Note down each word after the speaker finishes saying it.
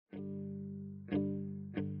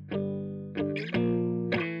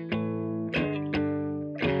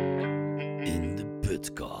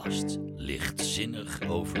diepzinnig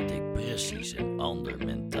over depressies en ander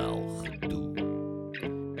mentaal gedoe.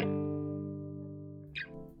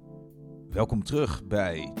 Welkom terug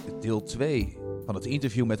bij deel 2 van het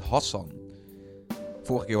interview met Hassan.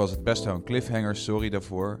 Vorige keer was het best wel een cliffhanger, sorry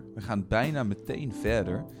daarvoor. We gaan bijna meteen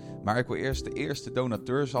verder. Maar ik wil eerst de eerste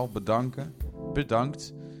donateurs al bedanken.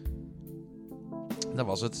 Bedankt. Dat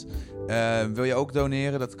was het. Wil je ook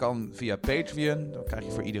doneren? Dat kan via Patreon. Dan krijg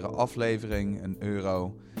je voor iedere aflevering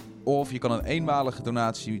 €1. Of je kan een eenmalige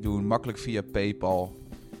donatie doen, makkelijk via PayPal.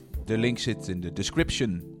 De link zit in de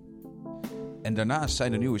description. En daarnaast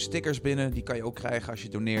zijn er nieuwe stickers binnen. Die kan je ook krijgen als je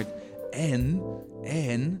doneert. En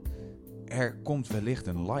er komt wellicht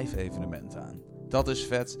een live evenement aan. Dat is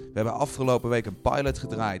vet. We hebben afgelopen week een pilot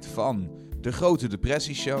gedraaid van de Grote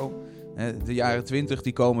Depressie Show. De jaren 20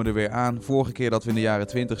 die komen er weer aan. Vorige keer dat we in de jaren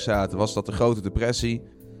 20 zaten was dat de Grote Depressie.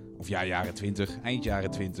 Of ja, jaren 20, eind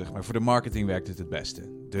jaren 20. Maar voor de marketing werkt het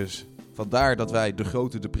beste. Dus vandaar dat wij de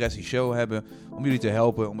Grote Depressie Show hebben. Om jullie te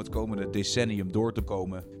helpen om het komende decennium door te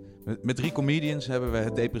komen. Met 3 comedians hebben we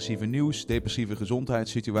het depressieve nieuws, depressieve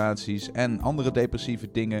gezondheidssituaties en andere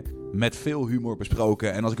depressieve dingen met veel humor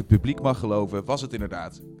besproken. En als ik het publiek mag geloven, was het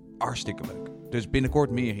inderdaad hartstikke leuk. Dus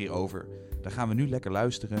binnenkort meer hierover. Dan gaan we nu lekker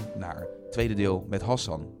luisteren naar het tweede deel met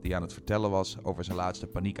Hassan, die aan het vertellen was over zijn laatste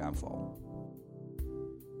paniekaanval.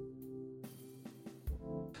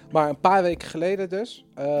 Maar een paar weken geleden dus,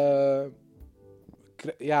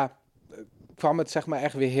 kwam het zeg maar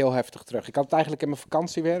echt weer heel heftig terug. Ik had het eigenlijk in mijn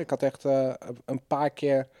vakantie weer. Ik had echt een paar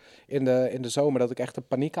keer in de zomer dat ik echt een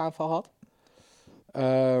paniekaanval had.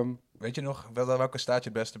 Weet je nog, welke staat je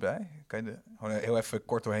het beste bij? Kan je gewoon heel even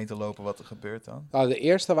kort doorheen te lopen wat er gebeurt dan? Nou, de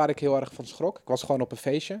eerste waar ik heel erg van schrok. Ik was gewoon op een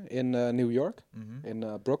feestje in New York, in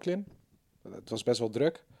Brooklyn. Het was best wel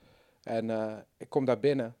druk. En ik kom daar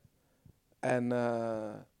binnen. En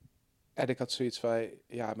ik had zoiets van,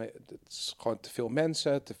 ja, het is gewoon te veel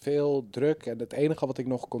mensen, te veel druk. En het enige wat ik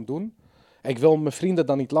nog kon doen... Ik wil mijn vrienden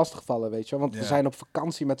dan niet lastigvallen, weet je wel. Want we zijn op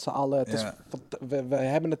vakantie met z'n allen. Het is, we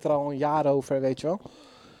hebben het er al een jaar over, weet je wel.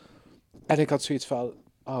 En ik had zoiets van,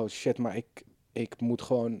 oh shit, maar ik moet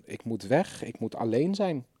weg. Ik moet alleen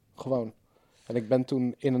zijn, gewoon. En ik ben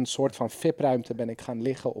toen in een soort van VIP-ruimte ben ik gaan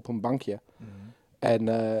liggen op een bankje. En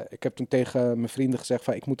ik heb toen tegen mijn vrienden gezegd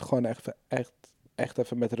van, ik moet gewoon echt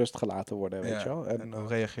even met rust gelaten worden, weet je wel. En hoe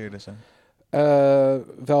reageerden ze?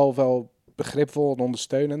 Wel begripvol en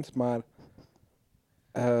ondersteunend, maar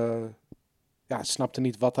snapte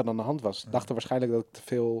niet wat er aan de hand was. Dachten waarschijnlijk dat ik te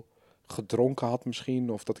veel gedronken had misschien,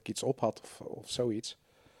 of dat ik iets op had, of zoiets.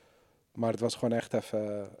 Maar het was gewoon echt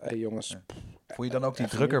even, hey jongens. Ja. Voel je dan ook die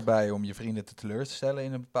druk erbij om je vrienden te teleur-te-stellen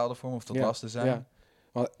in een bepaalde vorm, of tot last te zijn? Ja,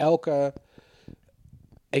 want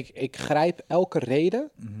ik grijp elke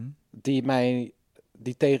reden die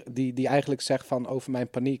eigenlijk zegt van over mijn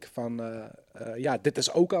paniek van dit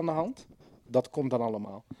is ook aan de hand. Dat komt dan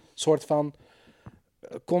allemaal. Een soort van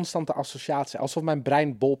constante associatie, alsof mijn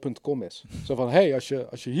brein bol.com is. Zo van, hey, als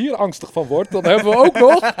je hier angstig van wordt, dan hebben we ook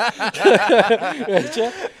nog. Weet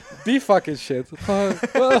je? Die fucking shit.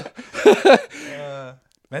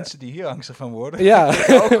 Mensen die hier angstig van worden. Ja.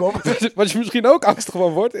 Wat je misschien ook angstig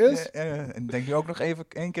van wordt, is... En denk je ook nog even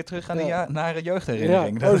één keer terug aan de nare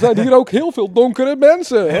jeugdherinnering. Ja. Er zijn hier ook heel veel donkere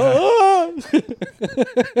mensen. Ja,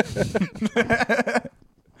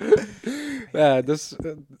 ja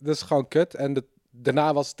dus gewoon kut. En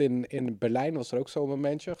daarna was het in Berlijn, was er ook zo'n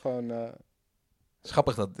momentje. Gewoon...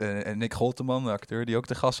 Grappig dat Nick Golteman, de acteur die ook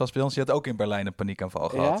de gast was bij ons, die had ook in Berlijn een paniekaanval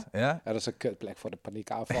gehad. Ja, dat is een kutplek voor de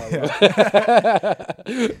paniekaanval. Ja.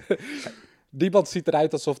 Niemand ziet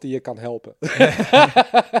eruit alsof hij je kan helpen.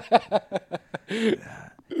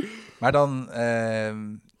 Maar dan...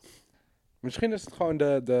 Misschien is het gewoon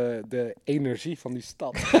de energie van die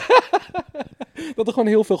stad. Dat er gewoon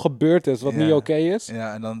heel veel gebeurd is wat niet oké is.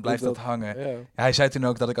 Ja, en dan blijft dat hangen. Ja. Ja, hij zei toen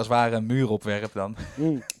ook dat ik als ware een muur opwerp dan.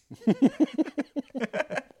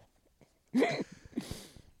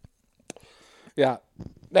 Ja,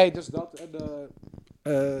 nee, dus dat.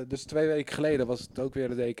 Dus 2 weken geleden was het ook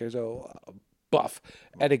weer een keer zo baf.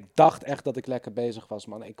 En ik dacht echt dat ik lekker bezig was,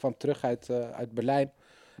 man. Ik kwam terug uit Berlijn.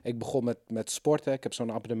 Ik begon met sporten. Ik heb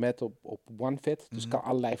zo'n abonnement op OneFit. Dus ik kan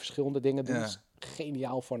allerlei verschillende dingen doen. Dat is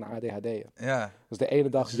geniaal voor een ADHD'er. Ja. Dus de ene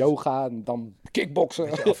dag yoga en dan kickboksen.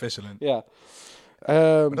 Beetje afwisselend. Ja.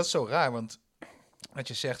 Maar dat is zo raar, want wat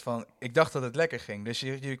je zegt van, ik dacht dat het lekker ging. Dus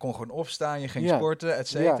je kon gewoon opstaan, je ging sporten, et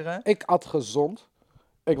cetera. Ja. Ik at gezond.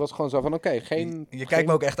 Ik was gewoon zo van, oké, geen... Je kijkt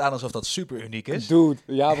me ook echt aan alsof dat super uniek is. Dude,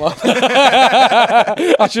 ja man.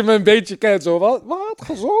 Als je me een beetje kent, zo, wat?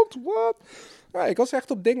 Gezond? Wat? Ja, ik was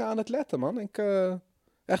echt op dingen aan het letten, man.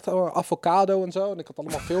 Echt avocado en zo. En ik had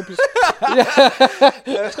allemaal filmpjes.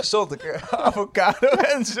 Echt gezond. Avocado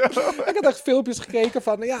en zo. Ik had echt filmpjes gekeken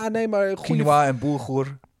van, ja, nee, maar goede... Quinoa en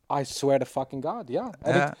bulgur. I swear to fucking god, ja.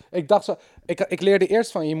 En Ja. ik dacht zo... Ik leerde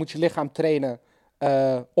eerst van, je moet je lichaam trainen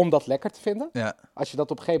om dat lekker te vinden. Ja. Als je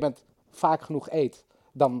dat op een gegeven moment vaak genoeg eet,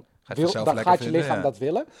 dan vanzelf dan lekker gaat je vinden, lichaam ja. dat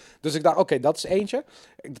willen. Dus ik dacht, oké, dat is eentje.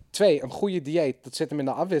 2, een goede dieet. Dat zit hem in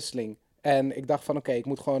de afwisseling. En ik dacht van, oké, ik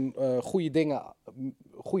moet gewoon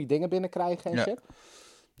goede dingen binnenkrijgen en Ja. shit.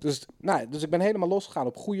 Dus ik ben helemaal losgegaan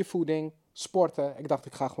op goede voeding, sporten. Ik dacht,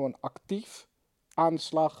 ik ga gewoon actief aan de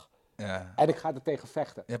slag. Ja. En ik ga er tegen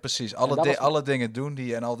vechten. Ja, precies. En dat was- Alle dingen doen die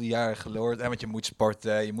je in al die jaren geloord. En want je moet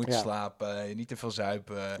sporten, je moet Ja. slapen, je niet te veel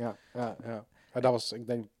zuipen. Ja. Maar dat was, ik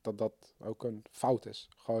denk dat dat ook een fout is.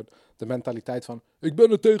 Gewoon de mentaliteit van, ik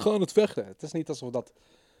ben er tegen aan het vechten. Het is niet alsof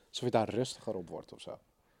je daar rustiger op wordt of zo.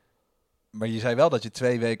 Maar je zei wel dat je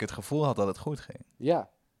 2 weken het gevoel had dat het goed ging. Ja.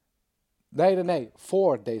 Nee.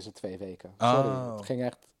 Voor deze 2 weken. Sorry. Oh. Het ging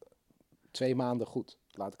echt 2 maanden goed.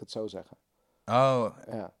 Laat ik het zo zeggen. Oh,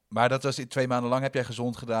 Ja. maar dat was 2 maanden lang heb jij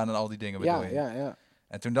gezond gedaan en al die dingen bedoel je? Ja.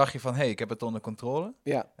 En toen dacht je van, hé, ik heb het onder controle.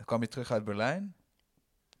 Ja. Dan kwam je terug uit Berlijn.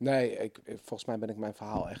 Nee, volgens mij ben ik mijn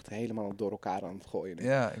verhaal echt helemaal door elkaar aan het gooien nu.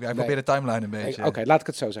 Ja, ik probeer de timeline een beetje. Oké, laat ik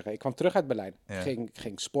het zo zeggen. Ik kwam terug uit Berlijn. Ja.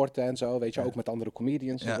 Ging sporten en zo, weet je, Ja. ook met andere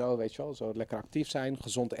comedians Ja. en zo, weet je wel. Zo lekker actief zijn,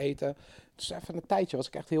 gezond eten. Dus even een tijdje was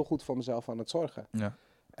ik echt heel goed voor mezelf aan het zorgen. Ja.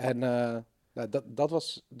 En dat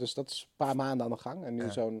is een paar maanden aan de gang. En nu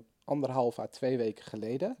Ja. zo'n 1,5 à 2 weken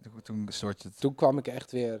geleden, Toen soort het... toen kwam ik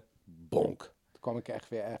echt weer bonk. Toen kwam ik echt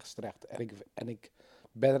weer ergens terecht. En ik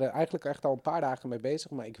ben er eigenlijk echt al een paar dagen mee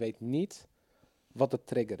bezig, maar ik weet niet wat de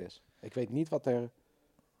trigger is. Ik weet niet wat er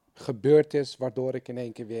gebeurd is, waardoor ik in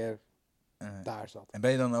één keer weer daar zat. En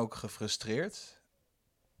ben je dan ook gefrustreerd?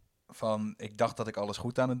 Van, ik dacht dat ik alles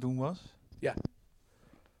goed aan het doen was. Ja.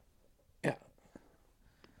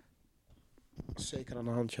 Zeker aan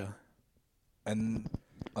de hand, ja. En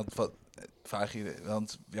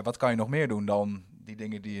want wat kan je nog meer doen dan die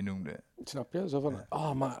dingen die je noemde? Snap je? Zo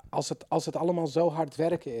van, maar als het allemaal zo hard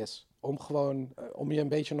werken is, om gewoon, om je een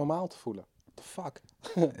beetje normaal te voelen. What the fuck?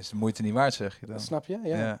 Is de moeite niet waard, zeg je dan? Snap je?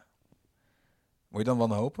 Ja. Word je dan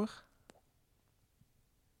wanhopig?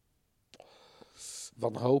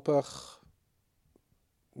 Wanhopig.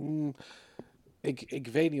 Ik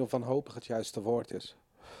weet niet of wanhopig het juiste woord is.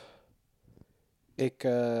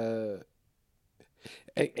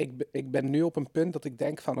 Ik ben nu op een punt dat ik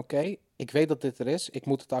denk van oké, ik weet dat dit er is. Ik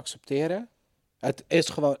moet het accepteren.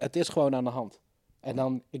 Het is gewoon aan de hand. En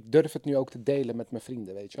dan, ik durf het nu ook te delen met mijn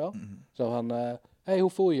vrienden, weet je wel. Zo van, hey, hoe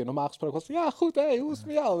voel je je? Normaal gesproken was het, ja goed, hey, hoe is het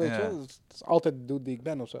met jou, weet je wel. Dus het is altijd de dude die ik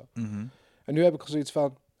ben of zo. En nu heb ik zoiets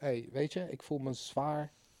van, hey, weet je, ik voel me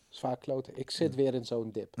zwaar kloten. Ik zit weer in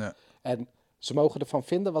zo'n dip. Ja. En ze mogen ervan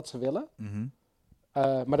vinden wat ze willen.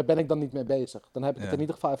 Maar daar ben ik dan niet mee bezig. Dan heb ik het in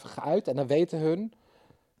ieder geval even geuit. En dan weten hun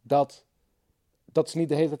dat ze niet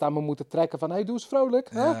de hele tijd aan me moeten trekken van... Hey, doe eens vrolijk.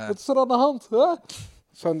 Hè? Ja. Wat is er aan de hand? Hè?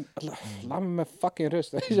 Zo'n, laat me met fucking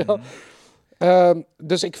rust, weet je wel.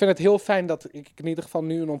 Dus ik vind het heel fijn dat ik in ieder geval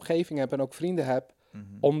nu een omgeving heb en ook vrienden heb.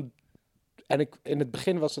 In het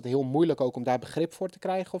begin was het heel moeilijk ook om daar begrip voor te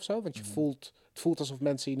krijgen of zo. Want het voelt alsof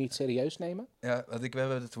mensen je niet serieus nemen. Ja, we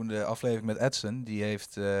hebben toen de aflevering met Edson. Die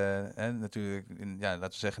heeft natuurlijk, laten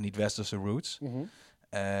we zeggen, niet-westerse roots.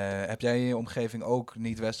 Heb jij in je omgeving ook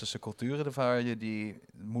niet-westerse culturen waar je die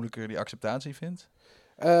moeilijker die acceptatie vindt?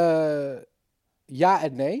 Ja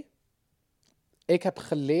en nee. Ik heb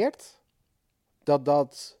geleerd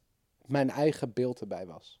dat mijn eigen beeld erbij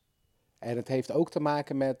was. En het heeft ook te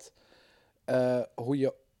maken met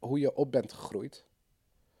hoe je op bent gegroeid.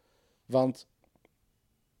 Want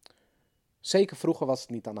zeker vroeger was het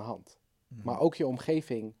niet aan de hand. Maar ook je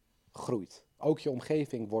omgeving groeit. Ook je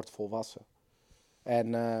omgeving wordt volwassen.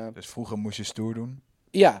 En, Dus vroeger moest je stoer doen?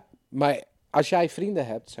 ja, maar als jij vrienden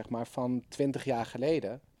hebt, zeg maar, van 20 jaar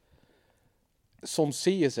geleden... Soms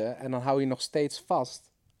zie je ze en dan hou je nog steeds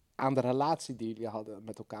vast aan de relatie die jullie hadden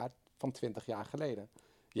met elkaar van 20 jaar geleden.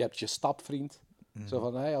 Je hebt je stapvriend. Zo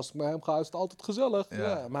van, hey, als ik met hem ga is het altijd gezellig. Ja.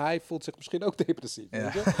 Ja, maar hij voelt zich misschien ook depressief.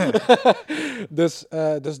 Ja. Weet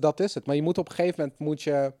je? Dus dat is het. Maar je moet op een gegeven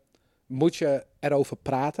moment moet je erover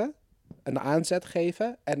praten. Een aanzet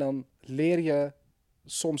geven. En dan leer je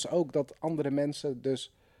soms ook dat andere mensen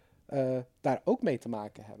dus daar ook mee te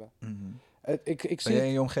maken hebben. Ik Ben zie jij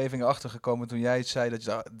in je omgeving achtergekomen toen jij zei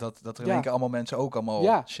dat er in Ja. één keer allemaal mensen ook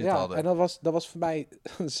allemaal shit hadden? En dat was voor mij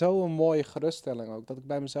zo'n mooie geruststelling ook. Dat ik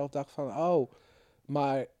bij mezelf dacht van,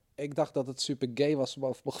 maar ik dacht dat het super gay was om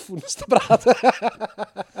over mijn gevoelens te praten.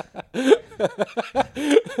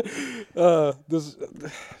 Dus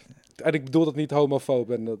En ik bedoel dat niet homofoob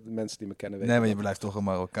en dat de mensen die me kennen weten. Nee, maar je blijft toch een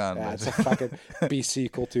Marokkaan. Ja, Dus. het is een fucking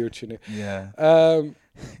PC-cultuurtje nu. Ja.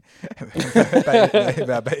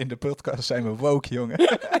 In de podcast zijn we woke, jongen.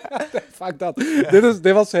 Fuck dat.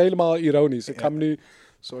 Dit was helemaal ironisch. Ik ga me nu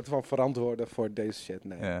soort van verantwoorden voor deze shit.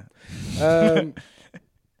 Nee.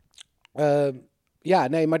 Ja.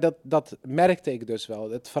 Nee, maar dat merkte ik dus wel.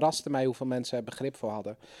 Het verraste mij hoeveel mensen er begrip voor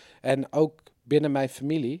hadden. En ook binnen mijn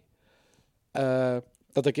familie,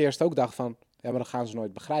 dat ik eerst ook dacht van, ja, maar dat gaan ze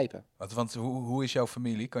nooit begrijpen. Want hoe is jouw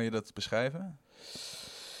familie? Kan je dat beschrijven?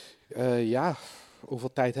 Ja,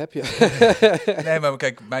 hoeveel tijd heb je? Nee, maar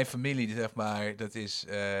kijk, mijn familie, zeg maar, dat is...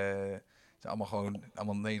 Het zijn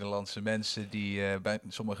allemaal Nederlandse mensen die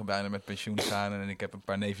sommigen bijna met pensioen gaan. En ik heb een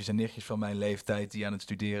paar neefjes en nichtjes van mijn leeftijd die aan het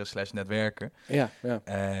studeren / net werken. Ja.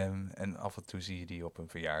 En af en toe zie je die op een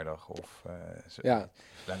verjaardag of zo. Ja.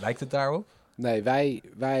 Lijkt het daarop? Nee,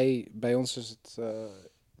 bij ons is het...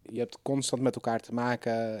 je hebt constant met elkaar te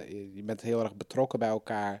maken. Je bent heel erg betrokken bij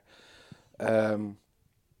elkaar.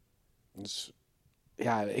 Dus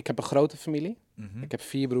ja, ik heb een grote familie. Mm-hmm. Ik heb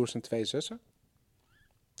 4 broers en 2 zussen.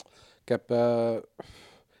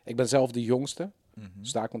 Ik ben zelf de jongste. Mm-hmm.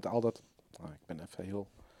 Dus daar komt altijd... ik ben even heel...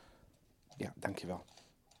 Ja, dankjewel.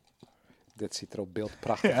 Dit ziet er op beeld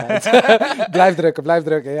prachtig uit. Blijf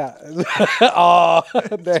drukken, ja.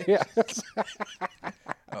 Nee, ja.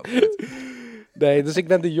 Nee, dus ik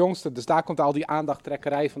ben de jongste. Dus daar komt al die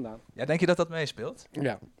aandachttrekkerij vandaan. Ja, denk je dat dat meespeelt?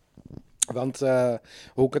 Ja. Want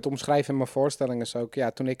hoe ik het omschrijf in mijn voorstelling is ook...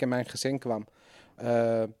 Ja, toen ik in mijn gezin kwam...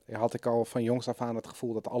 had ik al van jongs af aan het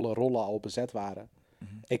gevoel dat alle rollen al bezet waren.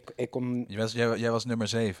 Mm-hmm. Ik kon... Jij was nummer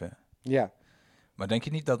 7. Ja. Maar denk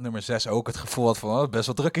je niet dat nummer 6 ook het gevoel had van... best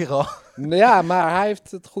wel druk hier al? Ja, maar hij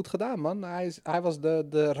heeft het goed gedaan, man. Hij was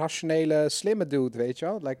de rationele, slimme dude, weet je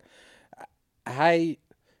wel. Like,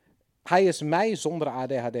 hij is mij zonder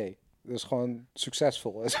ADHD. Dus gewoon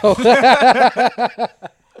succesvol en zo.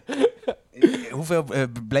 Hoeveel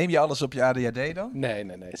blame je alles op je ADHD dan?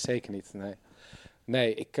 Nee, zeker niet.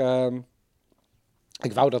 Nee,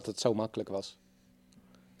 ik wou dat het zo makkelijk was.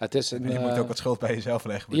 Het is Je moet ook wat schuld bij jezelf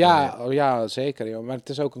leggen. Ja, zeker. Joh. Maar het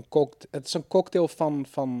is ook een cocktail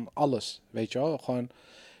van alles, weet je wel. Gewoon,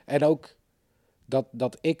 en ook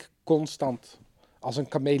dat ik constant als een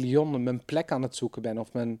chameleon mijn plek aan het zoeken ben...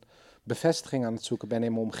 of mijn bevestiging aan het zoeken ben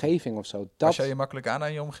in mijn omgeving of zo. Pas jij je makkelijk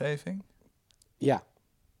aan je omgeving? Ja.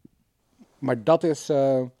 Maar dat is...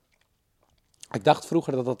 ik dacht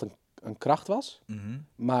vroeger dat dat een kracht was. Mm-hmm.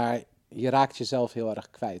 Maar je raakt jezelf heel erg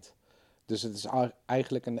kwijt. Dus het is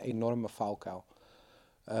eigenlijk een enorme valkuil.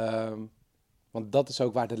 Want dat is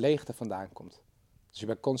ook waar de leegte vandaan komt. Dus je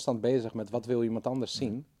bent constant bezig met wat wil iemand anders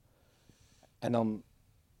zien. En dan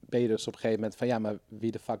ben je dus op een gegeven moment van... ja, maar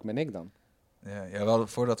wie de fuck ben ik dan? Ja, wel,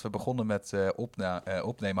 voordat we begonnen met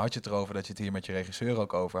opnemen... had je het erover dat je het hier met je regisseur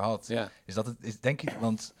ook over had. Ja. Is dat het? Denk je,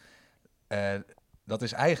 want dat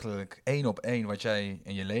is eigenlijk 1 op 1 wat jij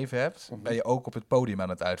in je leven hebt... Mm-hmm. ben je ook op het podium aan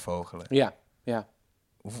het uitvogelen. Ja.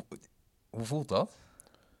 Hoe voelt dat?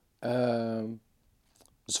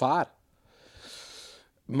 Zwaar.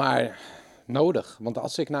 Maar nodig. Want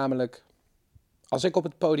als ik op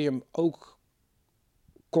het podium ook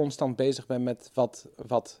constant bezig ben met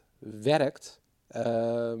wat werkt...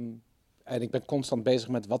 en ik ben constant bezig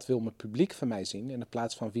met wat wil mijn publiek van mij zien... in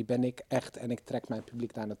plaats van wie ben ik echt en ik trek mijn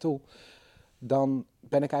publiek daar naartoe... dan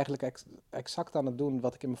ben ik eigenlijk exact aan het doen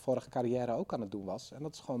wat ik in mijn vorige carrière ook aan het doen was. En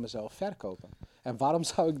dat is gewoon mezelf verkopen. En waarom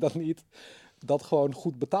zou ik dan niet dat gewoon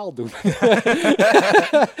goed betaald doen?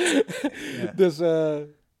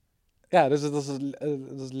 Ja. Dus dat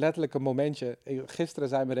is letterlijk een momentje. Gisteren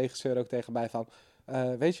zei mijn regisseur ook tegen mij van...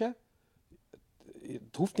 weet je,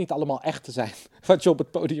 het hoeft niet allemaal echt te zijn wat je op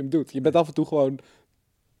het podium doet. Je bent af en toe gewoon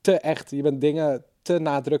te echt. Je bent dingen te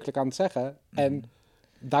nadrukkelijk aan het zeggen. En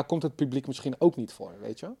daar komt het publiek misschien ook niet voor,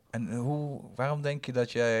 weet je? En waarom denk je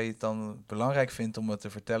dat jij het dan belangrijk vindt om het te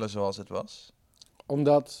vertellen zoals het was?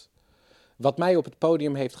 Omdat wat mij op het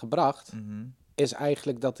podium heeft gebracht... is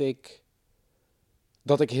eigenlijk dat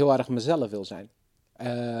ik heel erg mezelf wil zijn.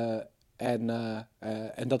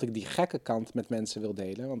 En dat ik die gekke kant met mensen wil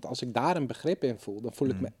delen. Want als ik daar een begrip in voel, dan voel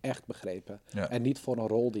ik me echt begrepen. Ja. En niet voor een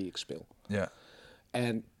rol die ik speel. Ja.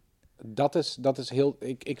 En dat is heel...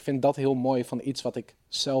 Ik vind dat heel mooi van iets wat ik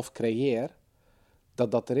zelf creëer.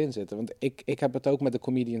 Dat erin zit. Want ik heb het ook met de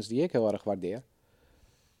comedians die ik heel erg waardeer.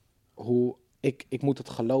 Hoe ik moet het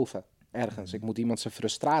geloven ergens. Ik moet iemand zijn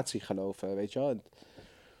frustratie geloven, weet je wel.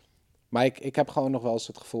 Maar ik heb gewoon nog wel eens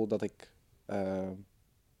het gevoel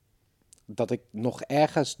dat ik nog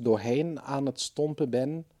ergens doorheen aan het stompen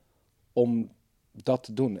ben om dat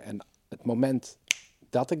te doen. En het moment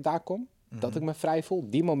dat ik daar kom, dat ik me vrij voel,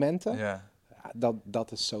 die momenten, Ja.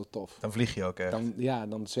 dat is zo tof. Dan vlieg je ook echt.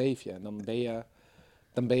 Dan zweef je.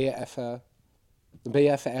 Dan ben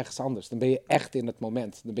je even ergens anders. Dan ben je echt in het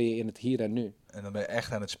moment. Dan ben je in het hier en nu. En dan ben je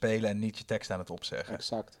echt aan het spelen en niet je tekst aan het opzeggen.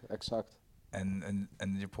 Exact. En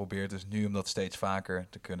je probeert dus nu om dat steeds vaker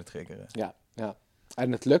te kunnen triggeren. Ja.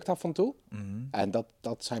 En het lukt af en toe. Mhm. En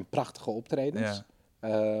dat zijn prachtige optredens.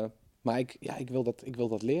 Maar ik wil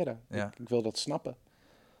dat leren. Ja. Ik wil dat snappen.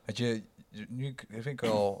 Want nu vind ik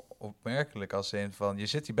wel opmerkelijk als in van... Je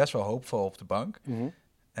zit hier best wel hoopvol op de bank.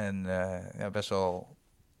 En best wel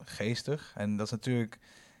geestig. En dat is natuurlijk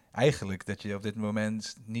eigenlijk dat je op dit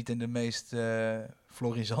moment niet in de meest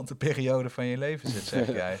florisante periode van je leven zit, zeg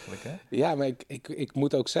je eigenlijk, hè? Ja, maar ik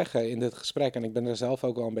moet ook zeggen in dit gesprek, en ik ben er zelf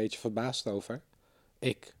ook wel een beetje verbaasd over.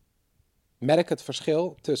 Ik merk het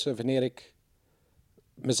verschil tussen wanneer ik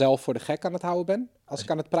mezelf voor de gek aan het houden ben, als ik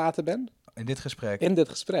aan het praten ben. In dit gesprek? In dit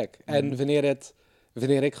gesprek. En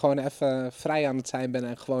wanneer ik gewoon even vrij aan het zijn ben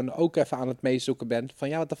en gewoon ook even aan het meezoeken ben van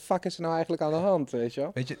ja, wat de fuck is er nou eigenlijk aan de hand, weet je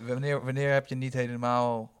wel? Weet je, wanneer heb je niet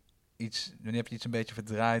helemaal iets, wanneer heb je iets een beetje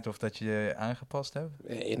verdraaid of dat je je aangepast hebt?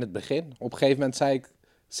 In het begin. Op een gegeven moment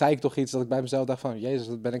zei ik toch iets dat ik bij mezelf dacht van, jezus,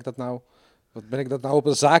 wat ben ik dat nou op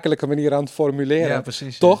een zakelijke manier aan het formuleren? Ja,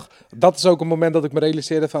 precies. Toch? Ja. Dat is ook een moment dat ik me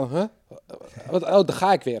realiseerde van, daar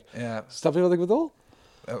ga ik weer. Ja. Snap je wat ik bedoel?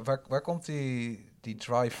 Waar komt die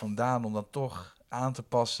drive vandaan om dan toch aan te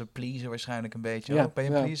passen? Pleaser waarschijnlijk een beetje. Ja, oh, ben je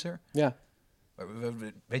een pleaser? Ja.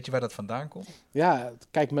 Weet je waar dat vandaan komt? Ja,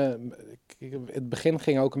 kijk, het begin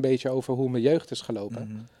ging ook een beetje over hoe mijn jeugd is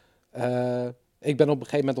gelopen. Mm-hmm. Ik ben op een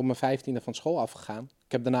gegeven moment om mijn 15e van school afgegaan.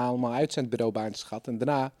 Ik heb daarna allemaal uitzendbureaubaantjes gehad. En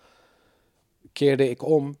daarna keerde ik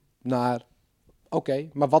om naar... Oké,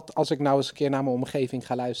 maar wat als ik nou eens een keer naar mijn omgeving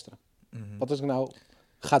ga luisteren? Mm-hmm. Wat als ik nou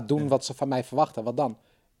ga doen wat ze van mij verwachten? Wat dan?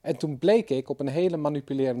 En toen bleek ik op een hele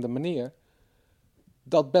manipulerende manier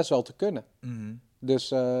dat best wel te kunnen. Mm-hmm. Dus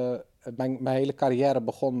mijn hele carrière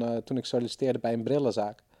begon toen ik solliciteerde bij een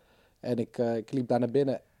brillenzaak. En ik liep daar naar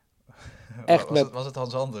binnen. Echt was het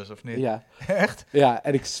Hans Anders of niet? Ja. Echt? Ja,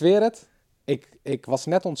 en ik zweer het. Ik was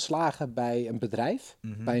net ontslagen bij een bedrijf,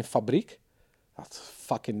 Mm-hmm. bij een fabriek. Wat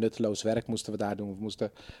fucking nutteloos werk moesten we daar doen. We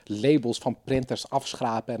moesten labels van printers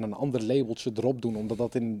afschrapen en een ander labeltje erop doen, omdat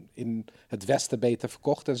dat in het Westen beter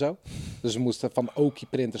verkocht en zo. Dus we moesten van Oki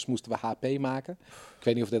printers moesten we HP maken. Ik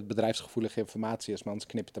weet niet of dit bedrijfsgevoelige informatie is, maar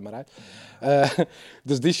anders knip het er maar uit.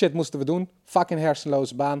 Dus die shit moesten we doen. Fucking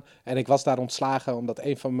hersenloze baan. En ik was daar ontslagen omdat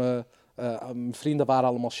een van mijn vrienden waren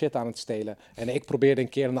allemaal shit aan het stelen. En ik probeerde een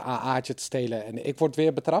keer een AA'tje te stelen. En ik word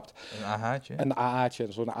weer betrapt. Een AH'tje? Een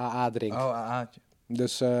AA'tje, zo'n AA-drink. Oh, AA'tje.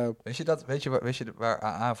 Dus, weet je waar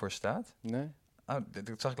AA voor staat? nee. Oh,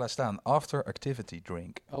 dat zag ik laat staan. After Activity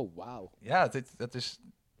Drink. Oh, wauw. Ja, dat is...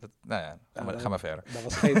 nou ja, ga maar verder.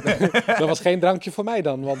 Dat was geen drankje voor mij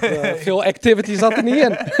dan, want veel activity zat er niet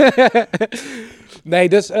in. Nee,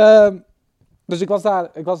 dus ik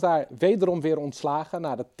was daar wederom weer ontslagen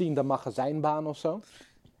na de 10e magazijnbaan of zo.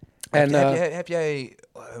 Heb jij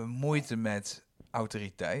moeite met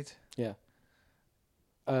autoriteit? Ja.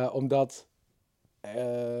 Omdat...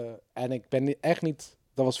 en ik ben echt niet...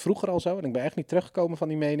 Dat was vroeger al zo en ik ben echt niet teruggekomen van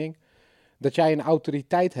die mening. Dat jij een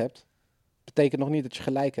autoriteit hebt, betekent nog niet dat je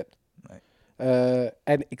gelijk hebt. Nee.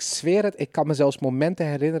 En ik zweer het, ik kan me zelfs momenten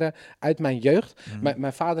herinneren uit mijn jeugd. Mm-hmm.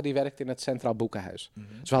 Mijn vader die werkte in het Centraal Boekenhuis.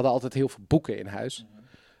 Mm-hmm. Dus we hadden altijd heel veel boeken in huis.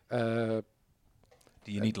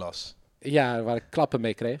 Die je niet las. Ja, waar ik klappen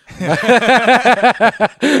mee kreeg.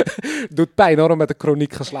 Doet pijn hoor, om met een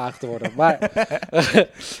kroniek geslagen te worden. Maar,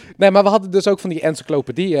 nee, maar we hadden dus ook van die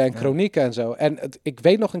encyclopedieën en kronieken en zo. En ik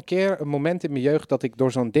weet nog een keer, een moment in mijn jeugd, dat ik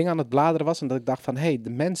door zo'n ding aan het bladeren was. En dat ik dacht van, hé, de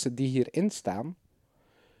mensen die hierin staan,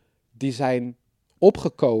 die zijn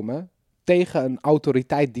opgekomen tegen een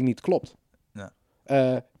autoriteit die niet klopt.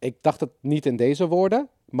 Ja. Ik dacht het niet in deze woorden,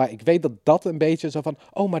 maar ik weet dat een beetje zo van,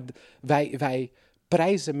 oh, maar wij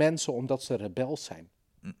prijzen mensen omdat ze rebels zijn.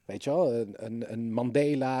 Weet je wel, een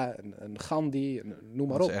Mandela, een Gandhi, noem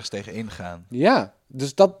maar op. Dat ze ergens tegen ingaan. Ja,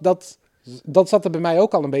 dus dat zat er bij mij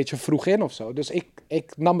ook al een beetje vroeg in of zo. Dus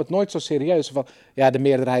ik nam het nooit zo serieus van, ja, de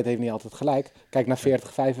meerderheid heeft niet altijd gelijk. Kijk naar 40-45,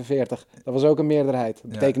 dat was ook een meerderheid.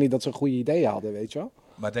 Dat betekent niet dat ze een goede ideeën hadden, weet je wel.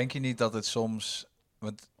 Maar denk je niet dat het soms...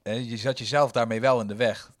 Want je zat jezelf daarmee wel in de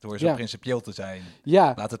weg door zo principieel te zijn.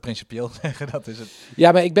 Ja. Laat het principieel zeggen, dat is het.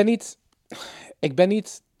 Ja, maar ik ben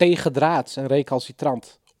niet tegendraads en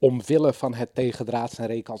recalcitrant omwille van het tegendraads en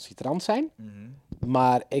recalcitrant zijn. Mm-hmm.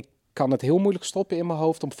 Maar ik kan het heel moeilijk stoppen in mijn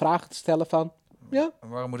hoofd om vragen te stellen van, ja,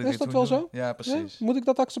 waarom moet ik is dit dat doen? wel zo? Ja, precies. Ja, moet ik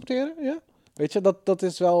dat accepteren? Ja. Weet je, dat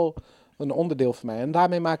is wel een onderdeel van mij. En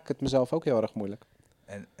daarmee maak ik het mezelf ook heel erg moeilijk.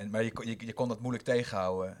 Maar je kon dat moeilijk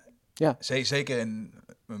tegenhouden. Ja. Zeker in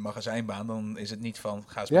een magazijnbaan, dan is het niet van...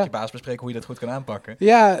 Ga eens Ja. met je baas bespreken hoe je dat goed kan aanpakken.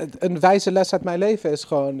 Ja, een wijze les uit mijn leven is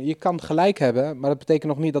gewoon... Je kan gelijk hebben, maar dat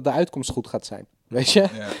betekent nog niet dat de uitkomst goed gaat zijn. Weet je?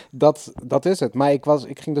 Ja, Dat is het. Maar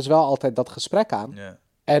ik ging dus wel altijd dat gesprek aan. ja.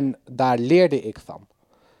 En daar leerde ik van.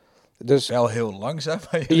 Dus Wel heel langzaam.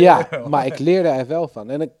 Maar je ja, leert wel. maar ik leerde er wel van.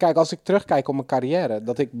 En kijk, als ik terugkijk op mijn carrière...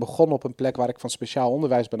 dat ik begon op een plek waar ik van speciaal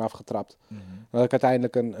onderwijs ben afgetrapt... Mhm. dat ik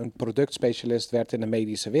uiteindelijk een productspecialist werd in de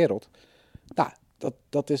medische wereld... Nou,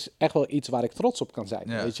 dat is echt wel iets waar ik trots op kan zijn,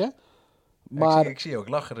 Ja. weet je? Ja, Maar ik zie je ook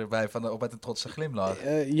lachen erbij op met een trotse glimlach.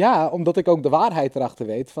 ja, omdat ik ook de waarheid erachter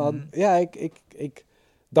weet van... Mhm. Ja,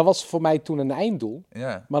 dat was voor mij toen een einddoel.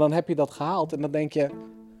 Ja, Maar dan heb je dat gehaald en dan denk je...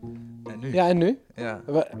 en nu? Ja, en nu? Ja.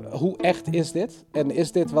 Hoe echt is dit? En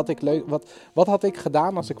is dit wat ik leuk... Wat had ik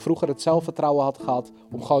gedaan als ik vroeger het zelfvertrouwen had gehad...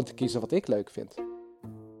 om gewoon te kiezen wat ik leuk vind?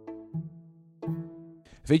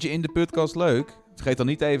 Vind je In de Podcast leuk? Vergeet dan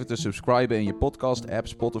niet even te subscriben in je podcast-app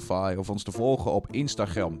Spotify... of ons te volgen op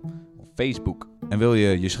Instagram of Facebook. En wil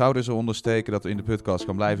je je schouders eronder steken dat In de Podcast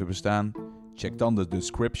kan blijven bestaan? Check dan de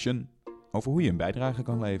description over hoe je een bijdrage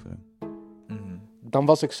kan leveren. Dan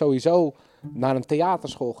was ik sowieso naar een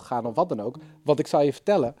theaterschool gegaan of wat dan ook. Want ik zal je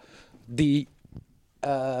vertellen,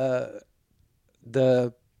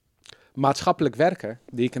 de maatschappelijk werker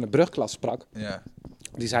die ik in de brugklas sprak, Ja.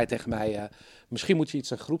 die zei tegen mij, misschien moet je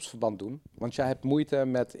iets in groepsverband doen, want jij hebt moeite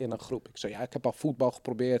met in een groep. Ik zei, ja, ik heb al voetbal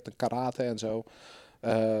geprobeerd en karate en zo.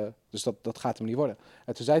 Dus dat gaat hem niet worden.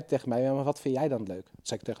 En toen zei hij tegen mij, ja, maar wat vind jij dan leuk? Toen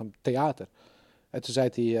zei ik tegen hem, theater. En toen zei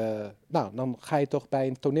hij, nou, dan ga je toch bij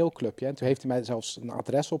een toneelclubje. En toen heeft hij mij zelfs een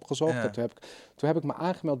adres opgezocht. Ja. En toen heb ik me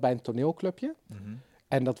aangemeld bij een toneelclubje. Mhm.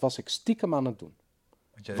 En dat was ik stiekem aan het doen.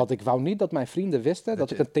 Want Want ik wou niet dat mijn vrienden wisten dat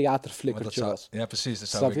je- ik een want theaterflikkertje zou- was. Ja, precies. Dat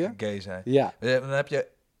Snap zou je? ik gay zijn. Ja. Dan heb je...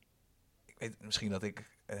 Ik weet misschien dat ik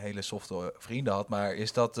een hele softe vrienden had, maar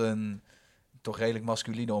is dat een toch redelijk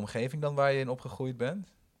masculine omgeving dan waar je in opgegroeid bent?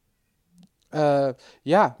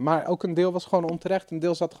 Ja, maar ook een deel was gewoon onterecht. Een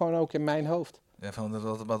deel zat gewoon ook in mijn hoofd. Ja,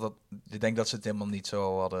 je denkt dat ze het helemaal niet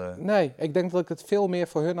zo hadden... Nee, ik denk dat ik het veel meer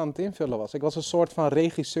voor hun aan het invullen was. Ik was een soort van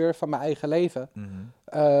regisseur van mijn eigen leven.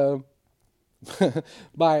 Mhm.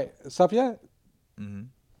 Maar, snap je? Mhm.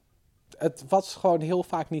 Het was gewoon heel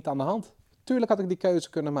vaak niet aan de hand. Tuurlijk had ik die keuze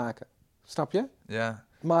kunnen maken. Snap je? Ja.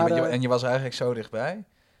 Maar En je was er eigenlijk zo dichtbij.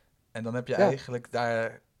 En dan heb je Ja. eigenlijk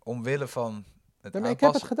daar omwille van het nee, maar ik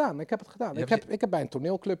heb het aanpassen... gedaan. Je Ik heb bij een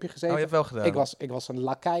toneelclubje Oh, gezeten. je hebt wel gedaan. Ik was een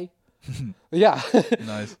lakai. Ja,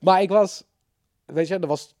 Nice. maar ik was... Weet je, dat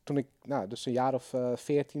was toen ik dus een jaar of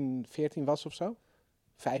 14 was of zo.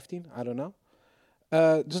 15, I don't know.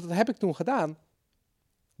 Dus dat heb ik toen gedaan.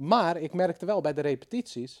 Maar ik merkte wel bij de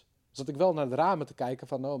repetities... zat ik wel naar de ramen te kijken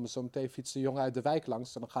van... oh, maar zo meteen fietst de jongen uit de wijk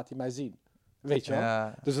langs... en dan gaat hij mij zien. Weet je wel?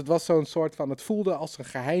 Ja, Dus het was zo'n soort van... Het voelde als een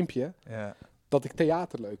geheimpje ja. dat ik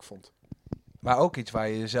theater leuk vond. Maar ook iets waar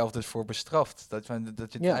je jezelf dus voor bestraft. Dat je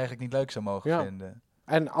het Ja. eigenlijk niet leuk zou mogen Ja. vinden.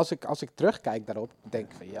 En als ik terugkijk daarop...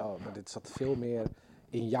 denk ik van... ja, maar dit zat veel meer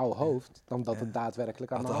in jouw hoofd... dan dat Ja. het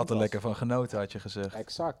daadwerkelijk aan de Had hand er was. lekker van genoten, had je gezegd.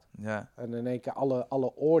 Exact. Ja. En in één keer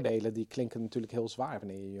alle oordelen... die klinken natuurlijk heel zwaar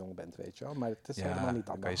wanneer je jong bent, weet je wel. Maar het is helemaal Ja, niet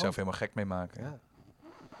daar aan de kan je hand. jezelf helemaal gek mee maken. Ja.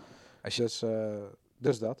 Als je,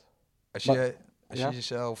 Dus dat. als maar- je ja.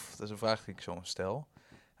 jezelf, dat is een vraag die ik soms stel.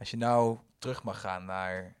 Als je nou terug mag gaan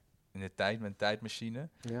naar in de tijd met een tijdmachine.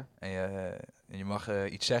 Ja. En je mag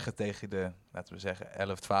iets zeggen tegen de, laten we zeggen,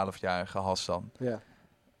 11, 12-jarige Hassan. Ja.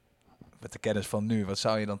 Met de kennis van nu, wat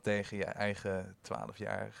zou je dan tegen je eigen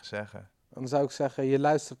 12-jarige zeggen? Dan zou ik zeggen, je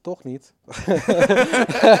luistert toch niet.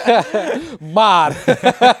 Maar!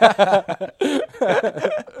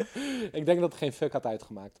 Ik denk dat het geen fuck had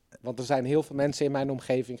uitgemaakt. Want er zijn heel veel mensen in mijn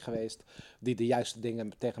omgeving geweest... die de juiste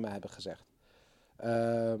dingen tegen mij hebben gezegd.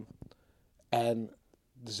 En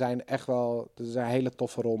er zijn echt wel... Er zijn hele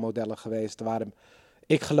toffe rolmodellen geweest.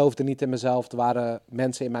 Ik geloofde niet in mezelf. Er waren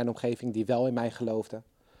mensen in mijn omgeving die wel in mij geloofden.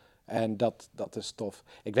 En dat is tof.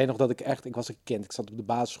 Ik weet nog dat ik was een kind. Ik zat op de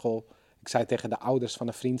basisschool. Ik zei tegen de ouders van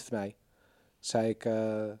een vriend van mij...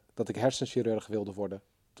 dat ik hersenchirurg wilde worden.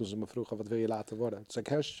 Toen ze me vroegen, wat wil je laten worden? Toen zei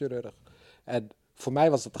ik hersenchirurg. En voor mij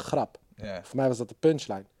was dat een grap. Ja. Voor mij was dat de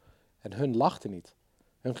punchline. En hun lachten niet.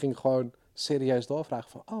 Hun gingen gewoon serieus doorvragen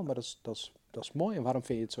van... oh, maar dat is mooi. En waarom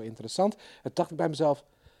vind je het zo interessant? En toen dacht ik bij mezelf...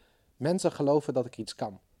 mensen geloven dat ik iets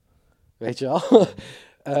kan. Weet je wel?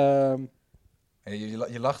 En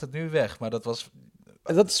je lacht het nu weg, maar dat was...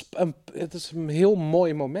 Het is een heel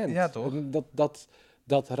mooi moment. Ja, toch? En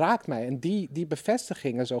dat raakt mij. En die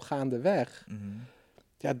bevestigingen zo gaandeweg... Mhm.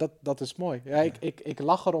 Ja, dat is mooi. Ja, ik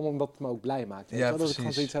lach erom omdat het me ook blij maakt. Weet Ja, je wel? Dat ik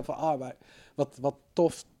gewoon precies. zoiets heb van, maar wat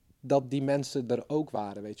tof dat die mensen er ook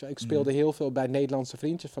waren, weet je. Ik speelde heel veel bij Nederlandse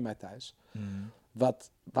vriendjes van mij thuis.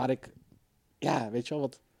 Waar ik, weet je wel,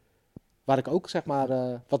 waar ik ook zeg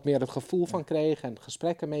maar wat meer het gevoel van kreeg en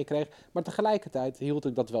gesprekken mee kreeg. Maar tegelijkertijd hield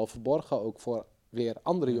ik dat wel verborgen ook voor weer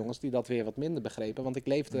andere jongens die dat weer wat minder begrepen. Want ik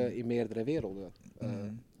leefde in meerdere werelden.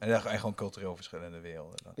 En gewoon cultureel verschillende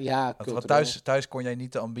werelden. Dan. Ja, Want thuis kon jij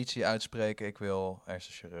niet de ambitie uitspreken, ik wil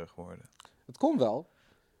hersenchirurg worden. Het kon wel.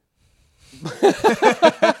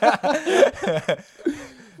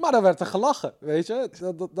 Maar dan werd er gelachen, weet je.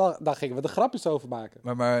 Daar gingen we de grapjes over maken.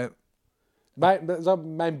 Maar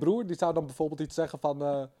Mijn broer die zou dan bijvoorbeeld iets zeggen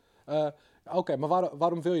van... Oké, maar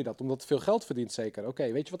waarom wil je dat? Omdat het veel geld verdient zeker.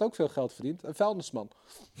 Oké, weet je wat ook veel geld verdient? Een vuilnisman.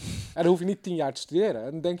 En dan hoef je niet 10 jaar te studeren.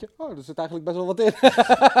 En dan denk je, er zit eigenlijk best wel wat in.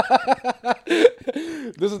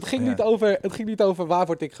 Dus het ging niet over waar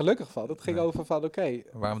word ik gelukkig van. Het ging over van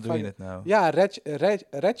waarom doe je het nou? Ja,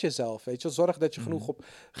 red jezelf, weet je. Zorg dat je genoeg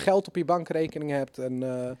geld op je bankrekening hebt. En,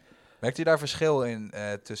 merkte je daar verschil in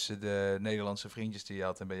tussen de Nederlandse vriendjes die je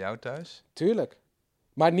had en bij jou thuis? Tuurlijk.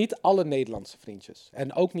 Maar niet alle Nederlandse vriendjes.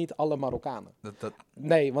 En ook niet alle Marokkanen.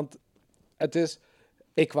 Nee, want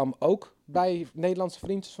ik kwam ook bij Nederlandse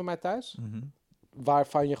vriendjes van mij thuis.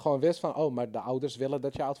 Waarvan je gewoon wist van... maar de ouders willen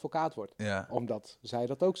dat je advocaat wordt. Ja. Omdat zij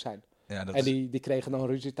dat ook zijn. Ja, en die kregen dan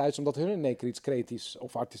ruzie thuis... omdat hun in één keer iets creatiefs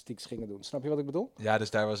of artistieks gingen doen. Snap je wat ik bedoel? Ja, dus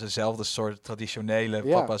daar was dezelfde soort traditionele...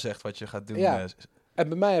 papa zegt wat je gaat doen. Ja. En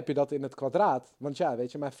bij mij heb je dat in het kwadraat. Want ja,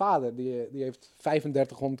 weet je, mijn vader... die heeft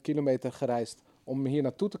 3500 kilometer gereisd... om hier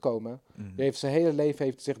naartoe te komen. Die heeft zijn hele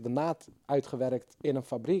leven zich de naad uitgewerkt in een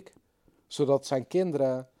fabriek. Zodat zijn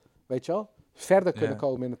kinderen, weet je wel, verder kunnen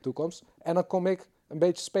komen in de toekomst. En dan kom ik een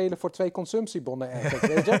beetje spelen voor 2 consumptiebonnen ergens,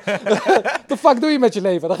 weet je. The fuck doe je met je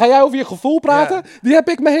leven? Dan ga jij over je gevoel praten? Ja. Die heb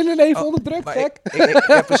ik mijn hele leven onder druk, gek.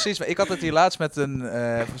 Ja, precies. Maar ik had het hier laatst met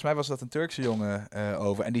volgens mij was dat een Turkse jongen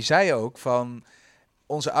over. En die zei ook van...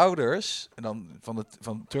 Onze ouders, en dan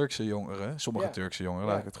van Turkse jongeren, sommige Turkse jongeren,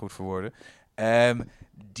 laat ik het goed verwoorden...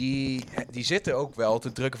 Die zitten ook wel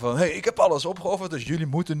te drukken van... Hey, ik heb alles opgeofferd, dus jullie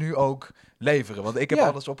moeten nu ook leveren. Want ik heb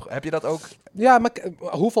alles opgeofferd. Heb je dat ook? Ja, maar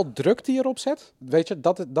hoeveel druk die erop zet, weet je,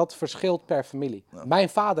 dat verschilt per familie. Ja. Mijn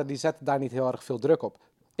vader die zette daar niet heel erg veel druk op.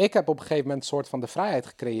 Ik heb op een gegeven moment een soort van de vrijheid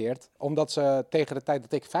gecreëerd... omdat ze tegen de tijd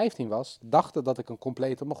dat ik 15 was... dachten dat ik een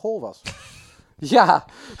complete Mongool was. Ja,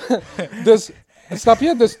 dus... Snap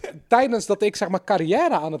je? Dus tijdens dat ik zeg maar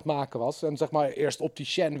carrière aan het maken was... en zeg maar eerst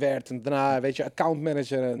opticien werd... en daarna, weet je,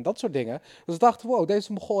 accountmanager en dat soort dingen... dus ik dacht, wow,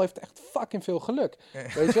 deze Mongool heeft echt fucking veel geluk.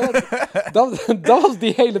 Weet je? Dat was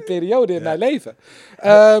die hele periode in mijn leven.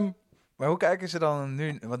 Maar hoe kijken ze dan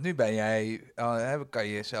nu... Want nu ben jij... kan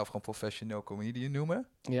je jezelf gewoon professioneel comedian noemen?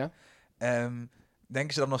 Ja.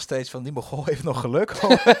 Denken ze dan nog steeds van, die Mongool heeft nog geluk?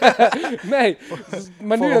 Nee.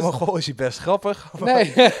 Maar voor een Mongool is hij best grappig.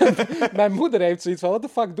 Nee, mijn moeder heeft zoiets van, wat de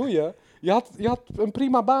fuck doe je? Je had een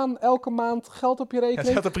prima baan, elke maand geld op je rekening.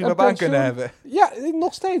 Je had een prima baan kunnen hebben. Ja,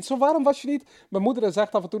 nog steeds. Zo, waarom was je niet... Mijn moeder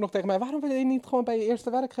zegt af en toe nog tegen mij, waarom ben je niet gewoon bij je eerste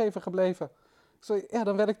werkgever gebleven? Ik zei, ja,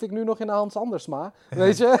 dan werkte ik nu nog in de Hans Andersma.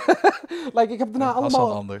 Weet je? Ik heb daarna allemaal...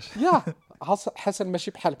 Hassan Anders. Ja, Hassan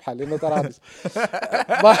Mashib Halbhal in het Arabisch.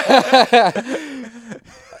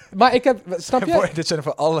 Maar ik heb, snap je? Dit zijn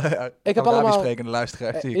voor alle Arabisch sprekende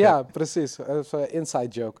luisteraars. Ja, precies. Inside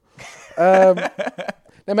joke.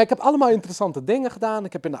 Nee, maar ik heb allemaal interessante dingen gedaan.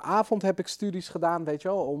 Ik heb in de avond studies gedaan, weet je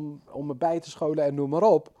wel, om me bij te scholen en noem maar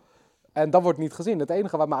op. En dat wordt niet gezien. Het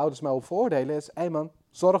enige waar mijn ouders mij op veroordelen is... Hé man,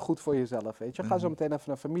 zorg goed voor jezelf, weet je. Ga zo meteen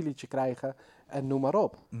even een familietje krijgen en noem maar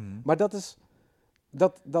op. Maar dat is...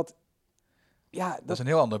 Dat is een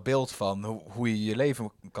heel ander beeld van hoe je je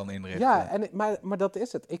leven kan inrichten. Ja, maar dat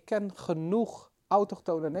is het. Ik ken genoeg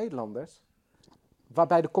autochtone Nederlanders...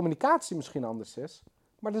 waarbij de communicatie misschien anders is...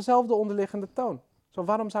 maar dezelfde onderliggende toon. Zo,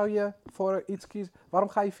 waarom zou je voor iets kiezen? Waarom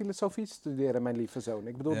ga je filosofie studeren, mijn lieve zoon?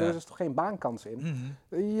 Ik bedoel, er is toch geen baankans in?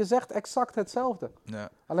 Je zegt exact hetzelfde. Ja.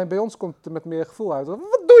 Alleen bij ons komt het met meer gevoel uit. Wat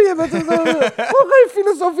doe je? Waarom ga je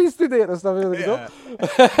filosofie studeren? Snap je wat ik bedoel?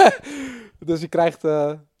 Dus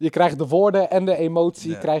je krijgt de woorden en de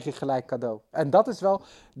emotie krijg je gelijk cadeau. En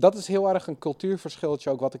dat is heel erg een cultuurverschiltje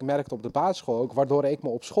ook wat ik merkte op de basisschool ook. Waardoor ik me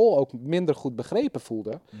op school ook minder goed begrepen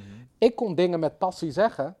voelde. Ik kon dingen met passie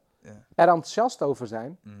zeggen... er enthousiast over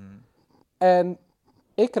zijn. En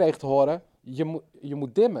ik kreeg te horen, je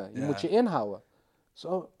moet dimmen, je moet je inhouden.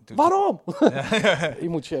 Zo, waarom? Je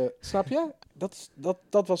moet je, snap je?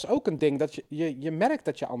 Dat was ook een ding, dat je merkt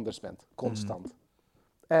dat je anders bent, constant.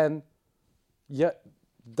 En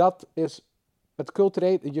dat is,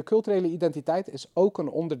 je culturele identiteit is ook een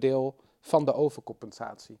onderdeel van de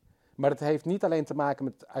overcompensatie. Maar het heeft niet alleen te maken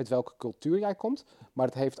met uit welke cultuur jij komt, maar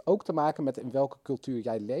het heeft ook te maken met in welke cultuur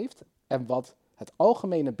jij leeft en wat het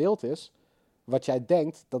algemene beeld is, wat jij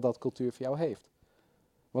denkt dat dat cultuur voor jou heeft.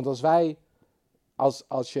 Want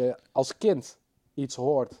als je als kind iets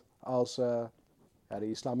hoort als, de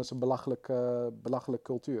islam is een belachelijke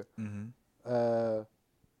cultuur.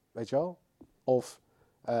 Weet je wel? Of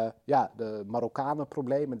de Marokkanen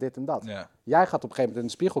problemen, dit en dat. Ja. Jij gaat op een gegeven moment in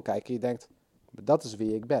de spiegel kijken en je denkt, dat is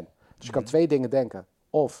wie ik ben. Dus je kan twee dingen denken.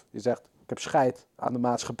 Of je zegt, ik heb scheid aan de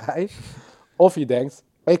maatschappij. Of je denkt,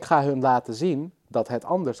 ik ga hun laten zien dat het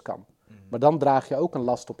anders kan. Maar dan draag je ook een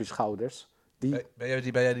last op je schouders. Ben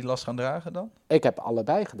jij die last gaan dragen dan? Ik heb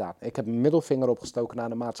allebei gedaan. Ik heb een middelvinger opgestoken naar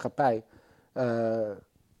de maatschappij.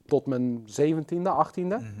 Tot mijn 17e,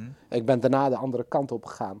 18e. Ik ben daarna de andere kant op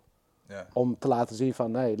gegaan. Ja. Om te laten zien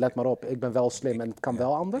van, nee, let maar op, ik ben wel slim en het kan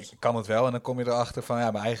wel anders. Ik kan het wel en dan kom je erachter van,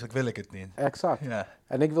 ja, maar eigenlijk wil ik het niet. Exact. Ja.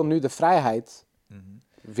 En ik wil nu de vrijheid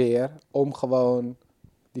weer om gewoon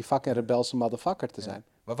die fucking rebelse motherfucker te zijn.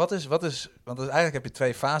 Maar want eigenlijk heb je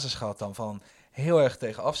 2 fases gehad dan van heel erg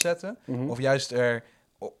tegen afzetten. Of juist er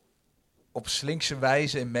op slinkse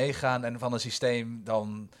wijze in meegaan en van een systeem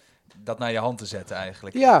dan dat naar je hand te zetten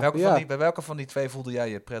eigenlijk. Ja, bij welke van die 2 voelde jij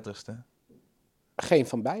je prettigste? Geen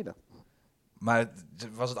van beide. Maar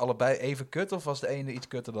was het allebei even kut of was de ene iets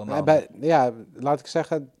kutter dan de andere? Laat ik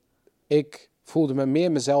zeggen, ik voelde me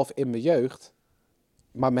meer mezelf in mijn jeugd,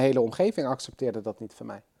 maar mijn hele omgeving accepteerde dat niet van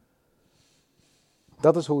mij.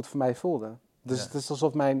 Dat is hoe het voor mij voelde. Dus het is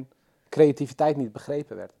alsof mijn creativiteit niet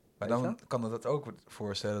begrepen werd. Maar dan kan het ook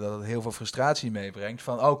voorstellen dat het heel veel frustratie meebrengt.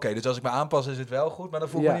 Van oké, dus als ik me aanpas is het wel goed, maar dan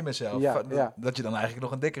voel ik me niet mezelf. Dat je dan eigenlijk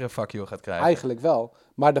nog een dikkere fuck you gaat krijgen. Eigenlijk wel.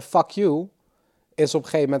 Maar de fuck you is op een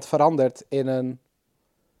gegeven moment veranderd in een...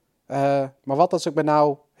 maar wat als ik me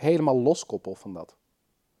nou helemaal loskoppel van dat?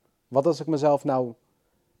 Wat als ik mezelf nou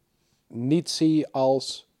niet zie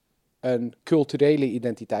als een culturele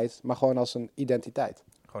identiteit, maar gewoon als een identiteit?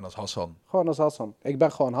 Gewoon als Hassan. Gewoon als Hassan. Ik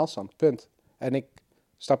ben gewoon Hassan, punt. En ik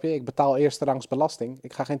betaal eerste rangs belasting.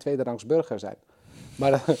 Ik ga geen tweede rangs burger zijn.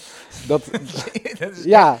 Maar dat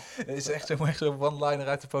is echt zo'n one-liner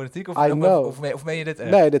uit de politiek? Of meen je dit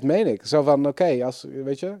echt? Nee, dit meen ik. Zo van,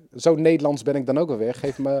 weet je, zo Nederlands ben ik dan ook alweer.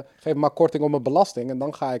 Geef me maar korting op mijn belasting en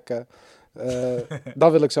dan ga ik...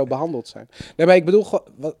 dan wil ik zo behandeld zijn. Nee, maar ik bedoel...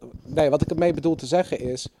 wat ik ermee bedoel te zeggen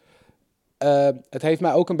is... het heeft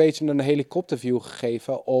mij ook een beetje een helikopterview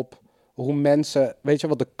gegeven op hoe mensen... Weet je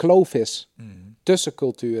wat de kloof is tussen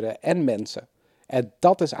culturen en mensen? En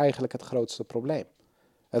dat is eigenlijk het grootste probleem.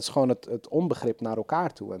 Het is gewoon het onbegrip naar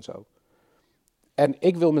elkaar toe en zo. En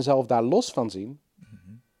ik wil mezelf daar los van zien.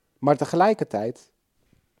 Maar tegelijkertijd...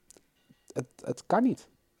 Het kan niet.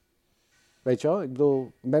 Weet je wel? Ik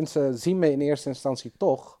bedoel, mensen zien me in eerste instantie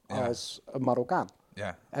toch als een Marokkaan.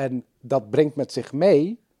 Ja. En dat brengt met zich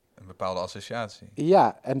mee... Een bepaalde associatie.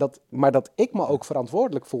 Ja, maar dat ik me ook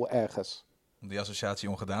verantwoordelijk voel ergens. Om die associatie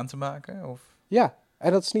ongedaan te maken? Of? Ja,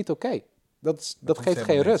 en dat is niet oké. Dat geeft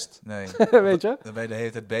geen rust. Nee. Weet je? Dan ben je de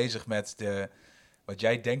hele tijd bezig met wat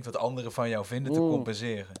jij denkt wat anderen van jou vinden te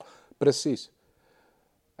compenseren. Precies.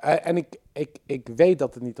 En ik weet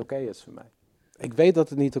dat het niet oké is voor mij. Ik weet dat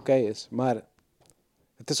het niet oké is, maar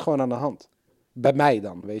het is gewoon aan de hand. Bij mij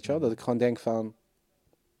dan, weet je wel? Dat ik gewoon denk van...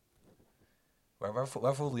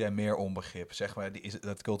 Waar voelde jij meer onbegrip? Zeg maar, is het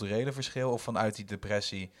dat culturele verschil of vanuit die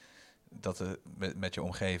depressie met je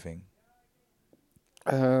omgeving?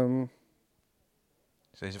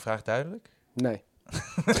 Is deze vraag duidelijk? Nee.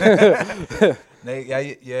 Nee,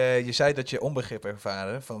 je zei dat je onbegrip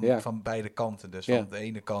ervaren van beide kanten. Dus van de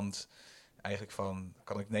ene kant eigenlijk van,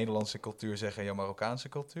 kan ik Nederlandse cultuur zeggen en jouw Marokkaanse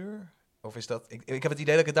cultuur? Of is dat... Ik heb het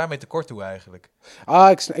idee dat ik het daarmee tekort doe eigenlijk.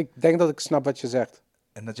 Ik denk dat ik snap wat je zegt.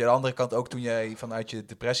 En dat je aan de andere kant ook toen jij vanuit je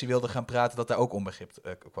depressie wilde gaan praten, dat daar ook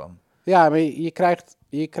onbegrip kwam. Ja, maar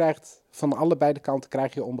je krijgt van allebei de kanten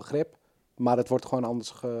krijg je onbegrip. Maar het wordt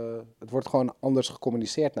gewoon anders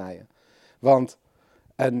gecommuniceerd naar je. Want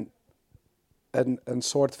een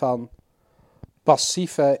soort van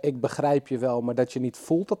passieve, ik begrijp je wel, maar dat je niet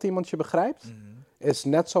voelt dat iemand je begrijpt, is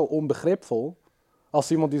net zo onbegripvol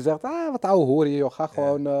als iemand die zegt, wat ouwe hoor je joh, ga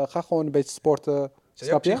gewoon een beetje sporten. Zijn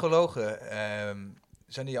jouw psychologen,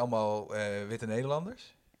 zijn die allemaal witte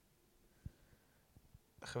Nederlanders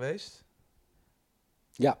geweest?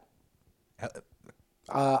 Ja.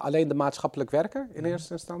 Alleen de maatschappelijk werker in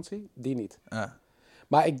eerste instantie, die niet.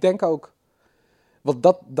 Maar ik denk ook,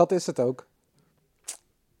 want dat is het ook.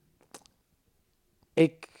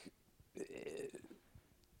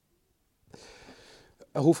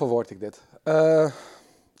 Hoe verwoord ik dit?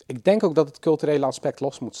 Ik denk ook dat het culturele aspect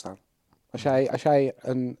los moet staan. Als jij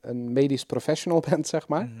een medisch professional bent, zeg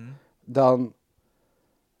maar, dan...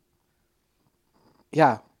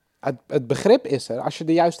 Ja, het begrip is er. Als je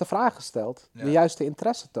de juiste vragen stelt, de juiste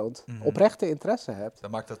interesse toont, oprechte interesse hebt,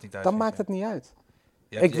 Dan maakt dat niet uit. dan maakt het niet uit.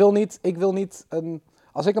 Ja, Ik wil niet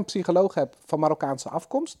als ik een psycholoog heb van Marokkaanse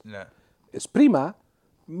afkomst, Ja. is prima,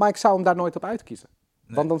 maar ik zou hem daar nooit op uitkiezen.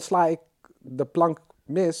 Nee. Want dan sla ik de plank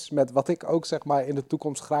mis met wat ik ook zeg maar in de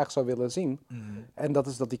toekomst graag zou willen zien. En dat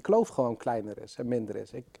is dat die kloof gewoon kleiner is en minder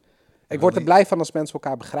is. Ik word er blij van als mensen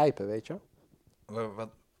elkaar begrijpen, weet je. Wat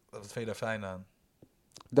vind je daar fijn aan?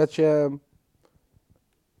 Dat je...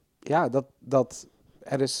 Ja, dat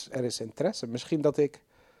er is interesse. Misschien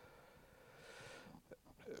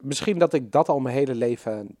dat ik dat al mijn hele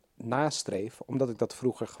leven nastreef, omdat ik dat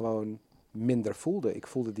vroeger gewoon minder voelde.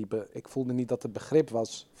 Ik voelde niet dat er begrip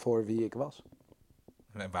was voor wie ik was.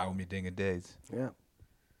 En waarom je dingen deed. Ja.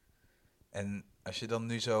 En als je dan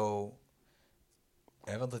nu zo...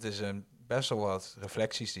 want het is best wel wat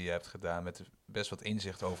reflecties die je hebt gedaan, met best wat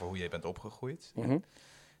inzicht over hoe je bent opgegroeid. Mm-hmm.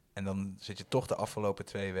 En dan zit je toch de afgelopen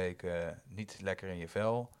 2 weken niet lekker in je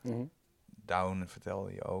vel. Mm-hmm. Down,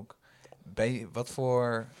 vertelde je ook. Wat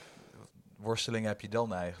voor worsteling heb je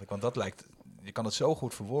dan eigenlijk? Want dat lijkt... Je kan het zo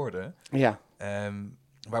goed verwoorden. Ja.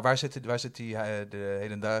 Waar zit die de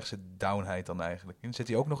hedendaagse downheid dan eigenlijk in? Zit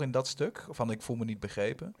die ook nog in dat stuk? Van ik voel me niet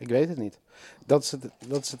begrepen? Ik weet het niet. Dat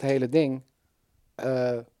is het hele ding.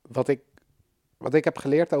 Wat ik heb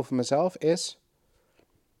geleerd over mezelf is...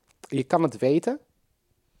 Je kan het weten,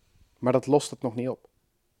 maar dat lost het nog niet op.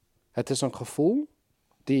 Het is een gevoel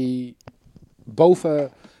die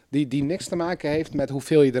niks te maken heeft met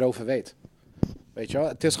hoeveel je erover weet. Weet je wel?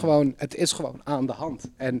 Het is gewoon aan de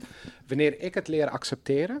hand. En wanneer ik het leer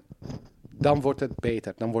accepteren, dan wordt het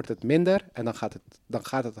beter. Dan wordt het minder en dan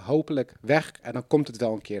gaat het hopelijk weg en dan komt het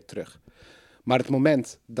wel een keer terug. Maar het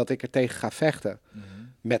moment dat ik er tegen ga vechten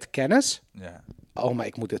met kennis... Ja. Oh, maar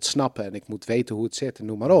ik moet het snappen en ik moet weten hoe het zit en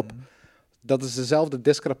noem maar op. Dat is dezelfde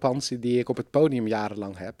discrepantie die ik op het podium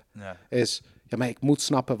jarenlang heb. Ja. Ja, maar ik moet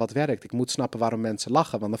snappen wat werkt. Ik moet snappen waarom mensen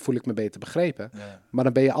lachen, want dan voel ik me beter begrepen. Ja. Maar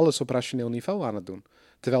dan ben je alles op rationeel niveau aan het doen.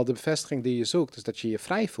 Terwijl de bevestiging die je zoekt, is dat je je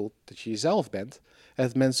vrij voelt, dat je jezelf bent. En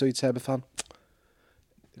dat mensen zoiets hebben van...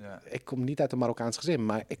 Ja. Ik kom niet uit een Marokkaans gezin,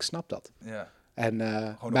 maar ik snap dat. Ja. En,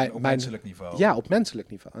 Gewoon op menselijk niveau. Ja, op menselijk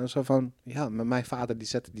niveau. En zo van, ja, maar mijn vader die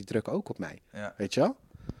zette die druk ook op mij. Ja. Weet je wel?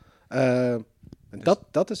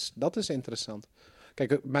 Dat is interessant.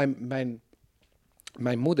 Kijk,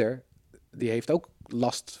 mijn moeder, die heeft ook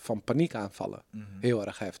last van paniekaanvallen. Heel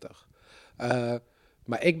erg heftig.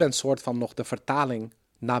 Maar ik ben soort van nog de vertaling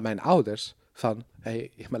naar mijn ouders van...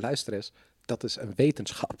 Hé, maar luister eens, dat is een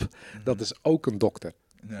wetenschap. Dat is ook een dokter.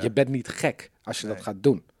 Ja. Je bent niet gek als je dat gaat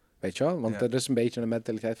doen. Weet je wel? Want Ja. er is een beetje een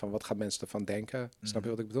mentaliteit van... wat gaan mensen ervan denken? Snap je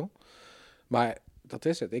wat ik bedoel? Maar dat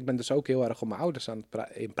is het. Ik ben dus ook heel erg om mijn ouders aan het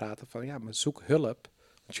inpraten van... ja, maar zoek hulp.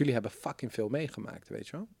 Want jullie hebben fucking veel meegemaakt, weet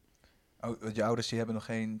je wel? Oh, je ouders die hebben nog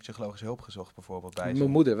geen psychologische hulp gezocht bijvoorbeeld bij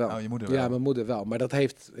Mijn moeder wel. Oh, je moeder wel. Ja, mijn moeder wel. Maar dat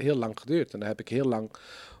heeft heel lang geduurd. En daar heb ik heel lang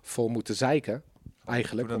voor moeten zeiken.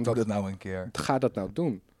 Eigenlijk. Doe dat nou een keer. Ga dat nou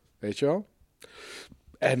doen. Weet je wel?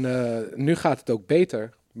 En nu gaat het ook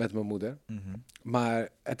beter met mijn moeder. Maar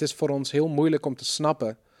het is voor ons heel moeilijk om te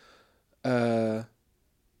snappen.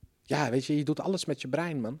 Ja, weet je doet alles met je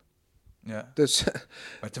brein, man. Ja. Dus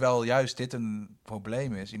Maar terwijl juist dit een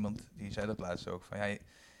probleem is, iemand die zei dat laatst ook, van ja,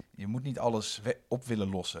 je moet niet alles op willen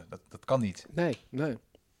lossen. Dat kan niet. nee.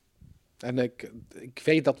 En ik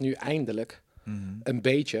weet dat nu eindelijk een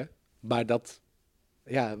beetje, maar dat,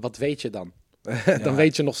 ja, wat weet je dan? Dan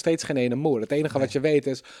weet je nog steeds geen ene moer. Het enige wat je weet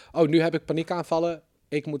is, oh, nu heb ik paniekaanvallen.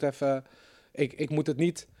 Ik moet even, ik moet het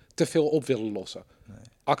niet te veel op willen lossen. Nee.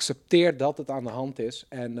 Accepteer dat het aan de hand is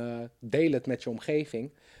en deel het met je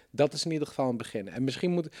omgeving. Dat is in ieder geval een begin. En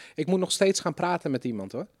misschien moet ik nog steeds gaan praten met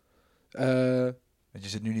iemand, hoor. Want je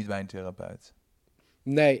zit nu niet bij een therapeut.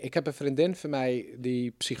 Nee, ik heb een vriendin van mij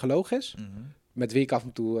die psycholoog is. Met wie ik af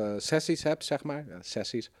en toe sessies heb, zeg maar. Ja,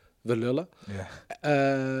 sessies, we lullen. Ja.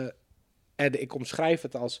 En ik omschrijf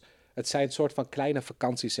het als... Het zijn een soort van kleine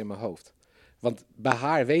vakanties in mijn hoofd. Want bij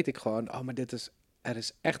haar weet ik gewoon... Oh, maar er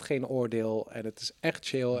is echt geen oordeel. En het is echt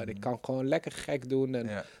chill. En ik kan gewoon lekker gek doen.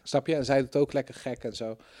 En, snap je? En zij doet ook lekker gek en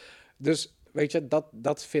zo. Dus, weet je,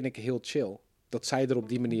 dat vind ik heel chill. Dat zij er op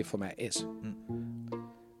die manier voor mij is.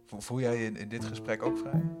 Voel jij je in dit gesprek ook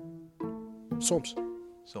vrij? Soms.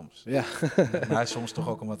 Soms. Ja. Maar soms toch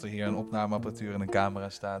ook omdat er hier een opnameapparatuur en een camera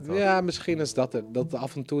staat. Ja, misschien is dat het. Dat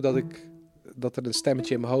af en toe dat er een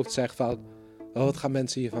stemmetje in mijn hoofd zegt van... Oh, wat gaan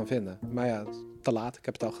mensen hiervan vinden? Maar ja, te laat. Ik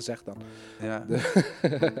heb het al gezegd dan. Ja.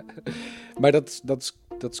 Maar dat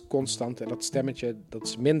is constant. En dat stemmetje, dat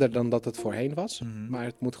is minder dan dat het voorheen was. Maar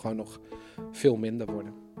het moet gewoon nog veel minder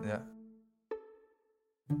worden. Ja.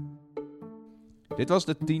 Dit was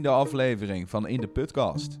de 10e aflevering van In de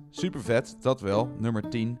Putcast. Super vet, dat wel, nummer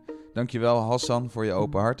 10. Dankjewel Hassan voor je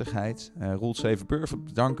openhartigheid. Roel Zevenburg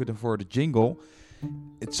bedanken voor de jingle.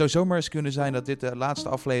 Het zou zomaar eens kunnen zijn dat dit de laatste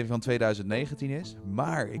aflevering van 2019 is.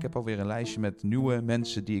 Maar ik heb alweer een lijstje met nieuwe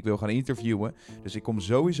mensen die ik wil gaan interviewen. Dus ik kom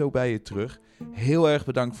sowieso bij je terug. Heel erg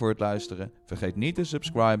bedankt voor het luisteren. Vergeet niet te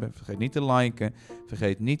subscriben. Vergeet niet te liken.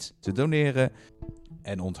 Vergeet niet te doneren.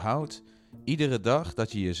 En onthoud, iedere dag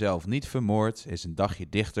dat je jezelf niet vermoordt is een dagje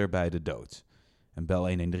dichter bij de dood. En bel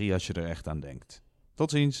 113 als je er echt aan denkt.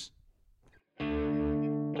 Tot ziens.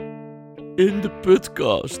 In de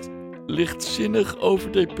Putcast. Lichtzinnig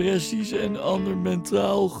over depressies en ander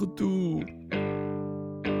mentaal gedoe.